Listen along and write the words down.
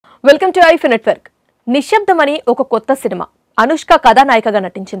Welcome to ఐఫ్ network. నిశ్శబ్దం అని ఒక కొత్త సినిమా. అనుష్క కథానాయికగా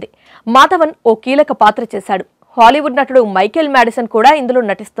నటించింది. మాధవన్ ఓ కీలక పాత్ర చేశాడు. హాలీవుడ్ నటుడు మైకేల్ మ్యాడిసన్ కూడా ఇందులో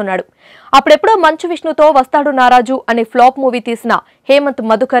నటిస్తున్నాడు. అప్పుడెప్పుడో మంచు విష్ణుతో వస్తాడు నారాజు అనే ఫ్లాప్ మూవీ తీసిన హేమంత్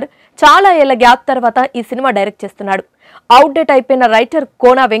మధుకర్ చాలా ఏళ్ల గ్యాప్ తర్వాత ఈ సినిమా డైరెక్ట్ చేస్తున్నాడు. అవుట్డేట్ అయిపోయిన రైటర్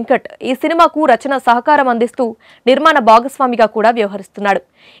కోనా వెంకట్ ఈ సినిమాకు రచన సహకారం అందిస్తూ నిర్మాణ భాగస్వామిగా కూడా వ్యవహరిస్తున్నాడు.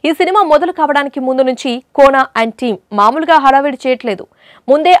 ఈ సినిమా మొదలు కావడానికి ముందు నుంచి కోనా అండ్ టీమ్ మామూలుగా హడావిడి చేయట్లేదు.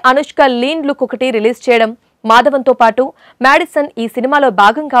 ముందే అనుష్క లీన్ లుక్ ఒకటి రిలీజ్ చేయడం, మాధవన్తో పాటు మ్యాడిసన్ ఈ సినిమాలో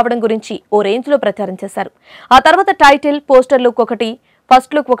భాగం కావడం గురించి ఓ రేంజ్లో ప్రచారం చేశారు. ఆ తర్వాత టైటిల్, పోస్టర్ లుక్ ఒకటి,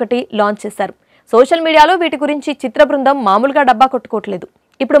 ఫస్ట్ లుక్ ఒకటి లాంచ్ చేశారు. సోషల్ మీడియాలో వీటి గురించి చిత్ర బృందం మామూలుగా డబ్బా కొట్టుకోవట్లేదు.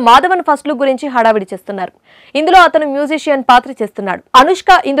 ఇప్పుడు మాధవన్ ఫస్ట్ లుక్ గురించి హడావిడి చేస్తున్నారు. ఇందులో అతను మ్యూజిషియన్ పాత్ర చేస్తున్నాడు. అనుష్క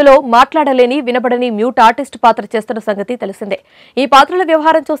ఇందులో మాట్లాడలేని, వినబడని మ్యూట్ ఆర్టిస్ట్ పాత్ర చేస్తున్న సంగతి తెలిసిందే. ఈ పాత్రల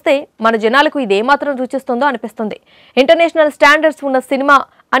వ్యవహారం చూస్తే మన జనాలకు ఇదేమాత్రం రుచిస్తుందో అనిపిస్తుంది. ఇంటర్నేషనల్ స్టాండర్డ్స్ ఉన్న సినిమా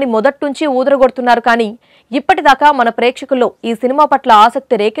అని మొదట్నుంచి ఊదరగొడుతున్నారు. కానీ ఇప్పటిదాకా మన ప్రేక్షకుల్లో ఈ సినిమా పట్ల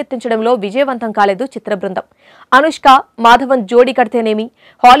ఆసక్తి రేకెత్తించడంలో విజయవంతం కాలేదు చిత్ర బృందం. అనుష్క, మాధవన్ జోడీ కడితేనేమి,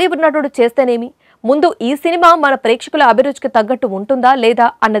 హాలీవుడ్ నటుడు చేస్తేనేమి, ముందు ఈ సినిమా మన ప్రేక్షకుల అభిరుచికి తగ్గట్టు ఉంటుందా లేదా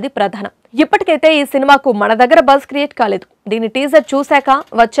అన్నది ప్రధానం. ఇప్పటికైతే ఈ సినిమాకు మన దగ్గర బజ్ క్రియేట్ కాలేదు. దీని టీజర్ చూశాక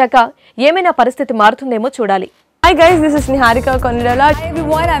వచ్చాక ఏమైనా పరిస్థితి మారుతుందేమో చూడాలి. Hi guys, this is Niharika Konidala. Hi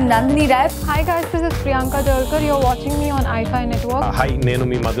everyone, I'm Nandini Rai. Hi guys, this is Priyanka Jalkar. You're watching me on iFi Network. Hi, nenu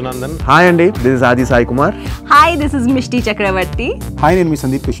mi Madhunandan. Hi Andy, this is Adi Sai Kumar. Hi, this is Mishti Chakravarti. Hi, nenu mi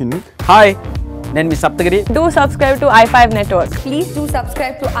Sandeep Kishan. Hi, nenu mi Saptagiri. Do subscribe to iFi Network. Please do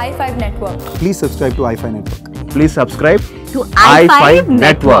subscribe to i5 Network. Please subscribe to iFi Network. Please subscribe To i5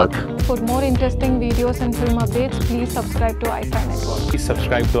 Network. For more interesting videos and film updates, please subscribe to iFi Network. Please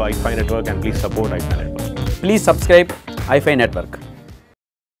subscribe to iFi Network and please support iFi Network. Please subscribe iFi Network.